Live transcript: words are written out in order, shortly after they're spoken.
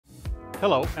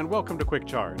Hello and welcome to Quick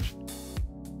Charge.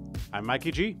 I'm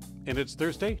Mikey G, and it's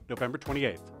Thursday, November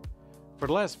 28th. For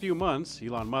the last few months,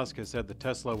 Elon Musk has said that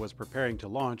Tesla was preparing to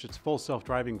launch its full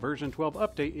self-driving version 12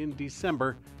 update in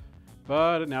December,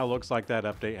 but it now looks like that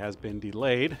update has been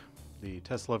delayed. The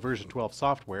Tesla version 12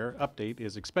 software update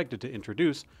is expected to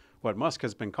introduce what Musk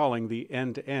has been calling the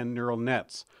end-to-end neural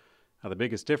nets. Now, the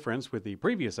biggest difference with the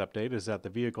previous update is that the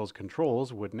vehicle's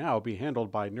controls would now be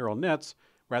handled by neural nets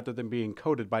rather than being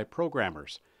coded by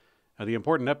programmers. Now, the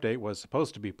important update was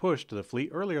supposed to be pushed to the fleet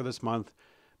earlier this month,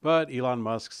 but Elon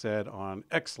Musk said on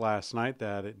X last night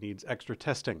that it needs extra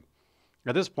testing.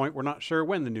 At this point, we're not sure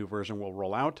when the new version will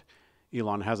roll out.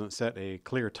 Elon hasn't set a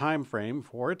clear time frame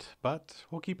for it, but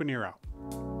we'll keep an ear out.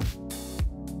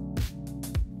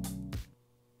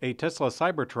 A Tesla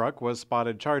Cybertruck was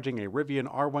spotted charging a Rivian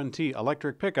R1T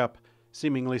electric pickup,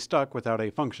 seemingly stuck without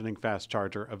a functioning fast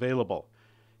charger available.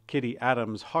 Kitty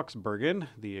Adams-Hawksbergen,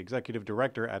 the executive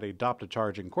director at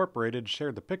Aptera Incorporated,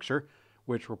 shared the picture,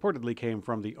 which reportedly came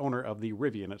from the owner of the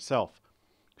Rivian itself.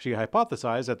 She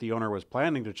hypothesized that the owner was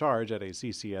planning to charge at a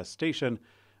CCS station,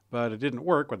 but it didn't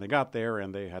work when they got there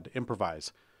and they had to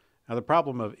improvise. Now, the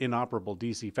problem of inoperable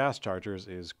DC fast chargers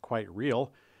is quite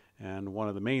real, and one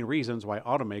of the main reasons why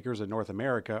automakers in North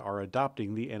America are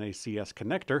adopting the NACS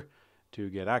connector to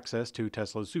get access to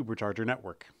Tesla's supercharger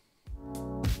network.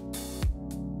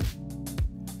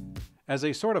 As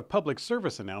a sort of public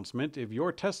service announcement, if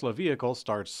your Tesla vehicle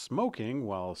starts smoking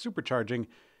while supercharging,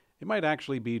 it might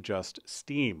actually be just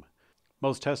steam.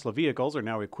 Most Tesla vehicles are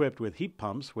now equipped with heat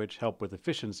pumps, which help with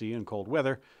efficiency in cold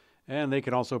weather, and they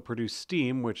can also produce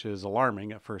steam, which is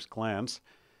alarming at first glance.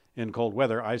 In cold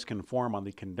weather, ice can form on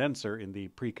the condenser in the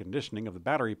preconditioning of the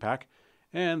battery pack,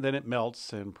 and then it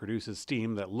melts and produces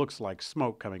steam that looks like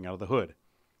smoke coming out of the hood.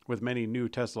 With many new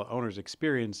Tesla owners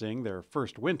experiencing their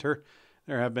first winter,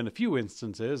 there have been a few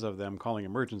instances of them calling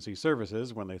emergency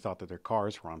services when they thought that their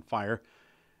cars were on fire.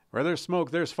 Where there's smoke,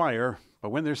 there's fire,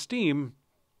 but when there's steam,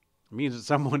 it means that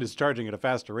someone is charging at a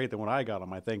faster rate than what I got on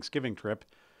my Thanksgiving trip.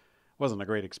 Wasn't a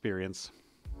great experience.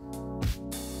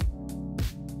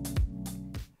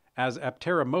 As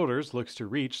Aptera Motors looks to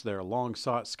reach their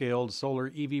long-sought scaled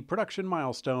solar EV production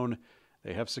milestone,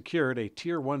 they have secured a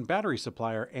Tier 1 battery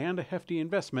supplier and a hefty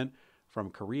investment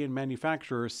from Korean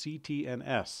manufacturer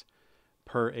CTNS.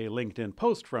 Per a LinkedIn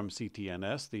post from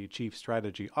CTNS, the Chief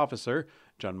Strategy Officer,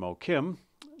 Junmo Kim,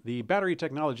 the battery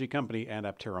technology company and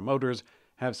Aptera Motors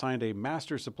have signed a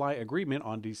master supply agreement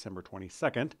on December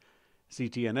 22nd.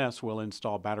 CTNS will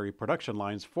install battery production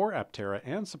lines for Aptera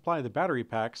and supply the battery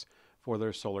packs for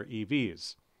their solar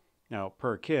EVs. Now,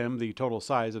 per Kim, the total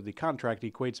size of the contract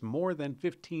equates more than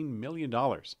 $15 million.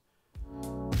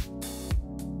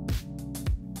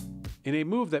 In a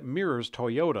move that mirrors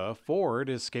Toyota, Ford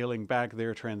is scaling back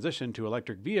their transition to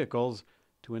electric vehicles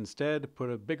to instead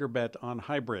put a bigger bet on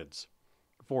hybrids.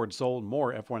 Ford sold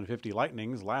more F-150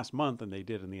 Lightnings last month than they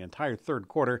did in the entire third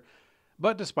quarter,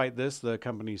 but despite this, the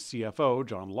company's CFO,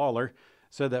 John Lawler,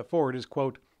 said that Ford is,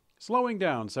 quote, slowing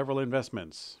down several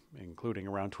investments, including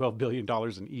around $12 billion in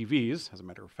EVs, as a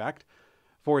matter of fact.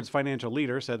 Ford's financial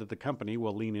leader said that the company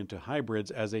will lean into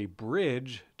hybrids as a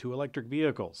bridge to electric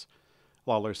vehicles.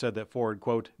 Lawler said that Ford,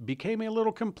 quote, became a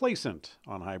little complacent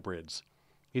on hybrids.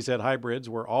 He said hybrids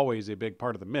were always a big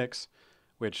part of the mix,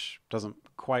 which doesn't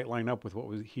quite line up with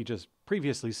what he just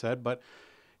previously said, but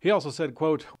he also said,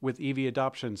 quote, with EV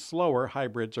adoption slower,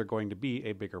 hybrids are going to be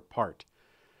a bigger part.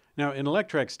 Now, in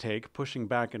Electrek's take, pushing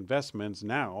back investments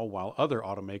now while other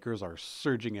automakers are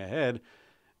surging ahead,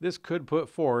 this could put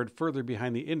Ford further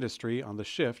behind the industry on the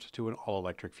shift to an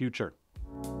all-electric future.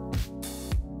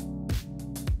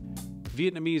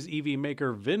 Vietnamese EV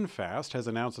maker VinFast has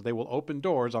announced that they will open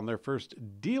doors on their first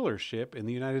dealership in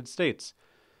the United States.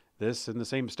 This in the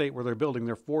same state where they're building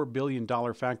their $4 billion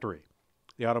factory.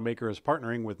 The automaker is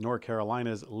partnering with North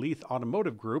Carolina's Leith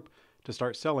Automotive Group to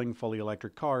start selling fully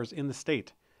electric cars in the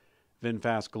state.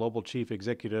 VinFast Global Chief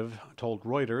Executive told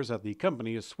Reuters that the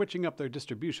company is switching up their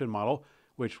distribution model,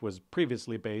 which was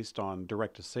previously based on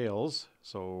direct-to-sales,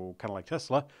 so kind of like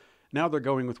Tesla. Now they're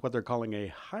going with what they're calling a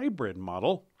hybrid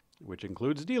model, which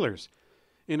includes dealers.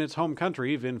 In its home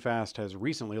country, VinFast has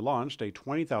recently launched a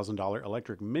 $20,000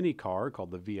 electric mini car called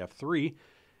the VF3,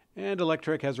 and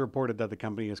Electrek has reported that the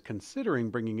company is considering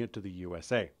bringing it to the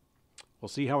USA. We'll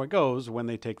see how it goes when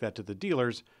they take that to the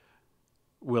dealers.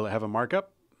 Will it have a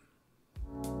markup?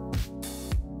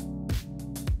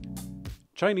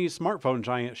 Chinese smartphone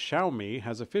giant Xiaomi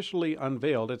has officially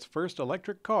unveiled its first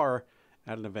electric car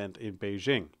at an event in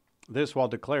Beijing. This while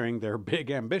declaring their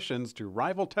big ambitions to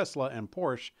rival Tesla and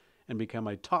Porsche and become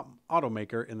a top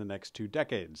automaker in the next 2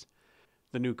 decades.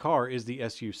 The new car is the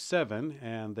SU7,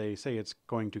 and they say it's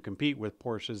going to compete with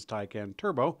Porsche's Taycan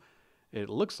Turbo. It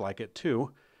looks like it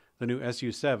too. The new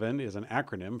SU7 is an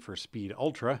acronym for Speed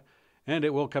Ultra, and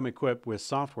it will come equipped with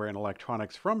software and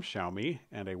electronics from Xiaomi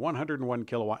and a 101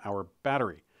 kilowatt-hour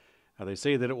battery. Now, they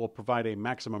say that it will provide a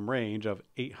maximum range of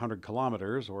 800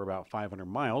 kilometers, or about 500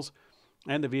 miles,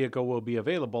 and the vehicle will be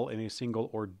available in a single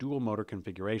or dual motor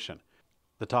configuration.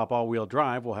 The top all-wheel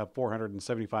drive will have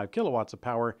 475 kilowatts of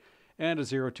power and a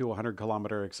 0 to 100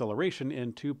 kilometer acceleration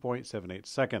in 2.78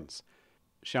 seconds.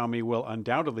 Xiaomi will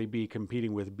undoubtedly be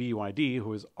competing with BYD,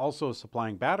 who is also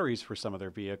supplying batteries for some of their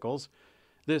vehicles,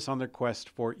 this on their quest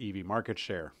for EV market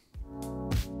share.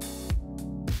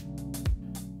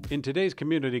 In today's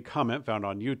community comment found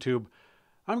on YouTube,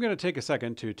 I'm going to take a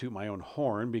second to toot my own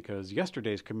horn because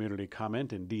yesterday's community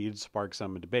comment indeed sparked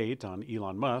some debate on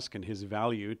Elon Musk and his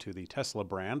value to the Tesla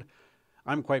brand.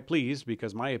 I'm quite pleased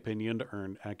because my opinion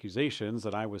earned accusations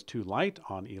that I was too light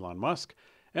on Elon Musk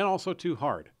and also too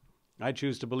hard. I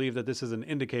choose to believe that this is an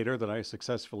indicator that I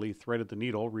successfully threaded the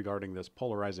needle regarding this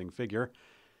polarizing figure.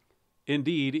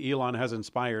 Indeed, Elon has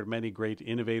inspired many great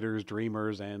innovators,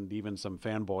 dreamers, and even some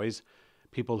fanboys,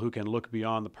 people who can look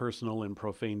beyond the personal and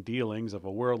profane dealings of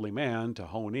a worldly man to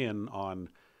hone in on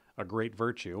a great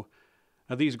virtue.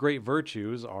 Now, these great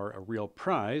virtues are a real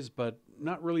prize, but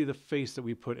not really the face that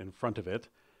we put in front of it.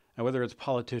 Now, whether it's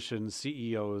politicians,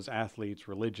 CEOs, athletes,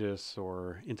 religious,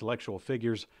 or intellectual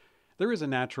figures, there is a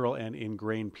natural and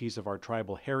ingrained piece of our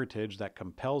tribal heritage that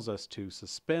compels us to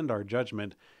suspend our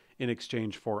judgment in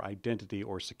exchange for identity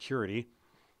or security.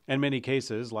 In many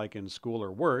cases, like in school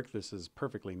or work, this is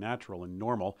perfectly natural and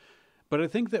normal. But I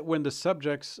think that when the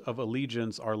subjects of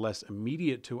allegiance are less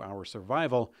immediate to our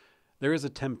survival, there is a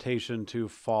temptation to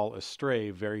fall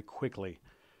astray very quickly.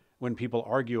 When people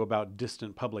argue about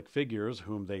distant public figures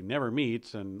whom they never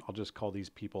meet, and I'll just call these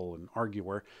people an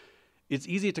arguer, it's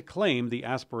easy to claim the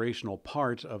aspirational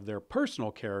part of their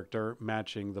personal character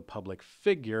matching the public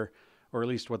figure, or at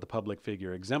least what the public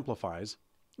figure exemplifies.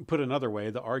 Put another way,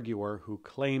 the arguer who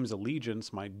claims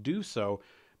allegiance might do so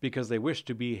because they wish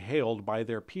to be hailed by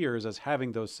their peers as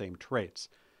having those same traits.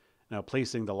 Now,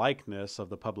 placing the likeness of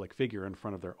the public figure in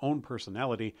front of their own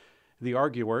personality, the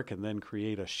arguer can then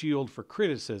create a shield for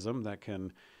criticism that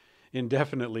can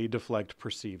indefinitely deflect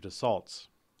perceived assaults.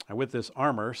 And with this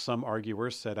armor, some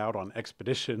arguers set out on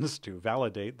expeditions to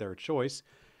validate their choice,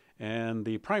 and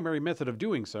the primary method of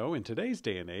doing so in today's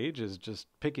day and age is just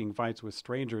picking fights with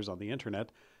strangers on the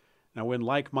internet. Now, when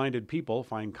like-minded people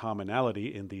find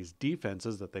commonality in these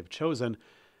defenses that they've chosen,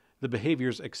 the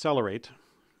behaviors accelerate.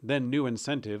 Then new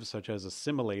incentives such as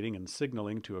assimilating and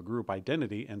signaling to a group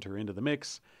identity enter into the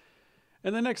mix.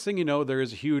 And the next thing you know, there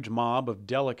is a huge mob of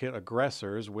delicate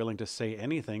aggressors willing to say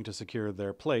anything to secure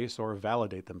their place or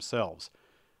validate themselves.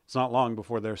 It's not long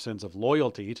before their sense of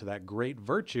loyalty to that great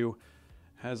virtue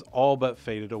has all but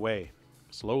faded away,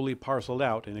 slowly parceled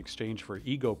out in exchange for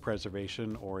ego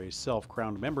preservation or a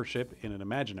self-crowned membership in an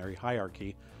imaginary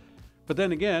hierarchy. But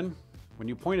then again, when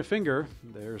you point a finger,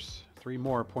 there's 3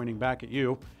 more pointing back at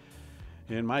you.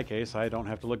 In my case, I don't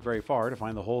have to look very far to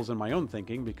find the holes in my own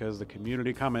thinking because the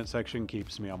community comment section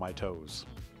keeps me on my toes.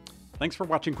 Thanks for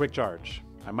watching Quick Charge.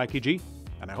 I'm Mikey G,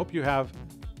 and I hope you have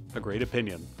a great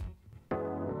opinion.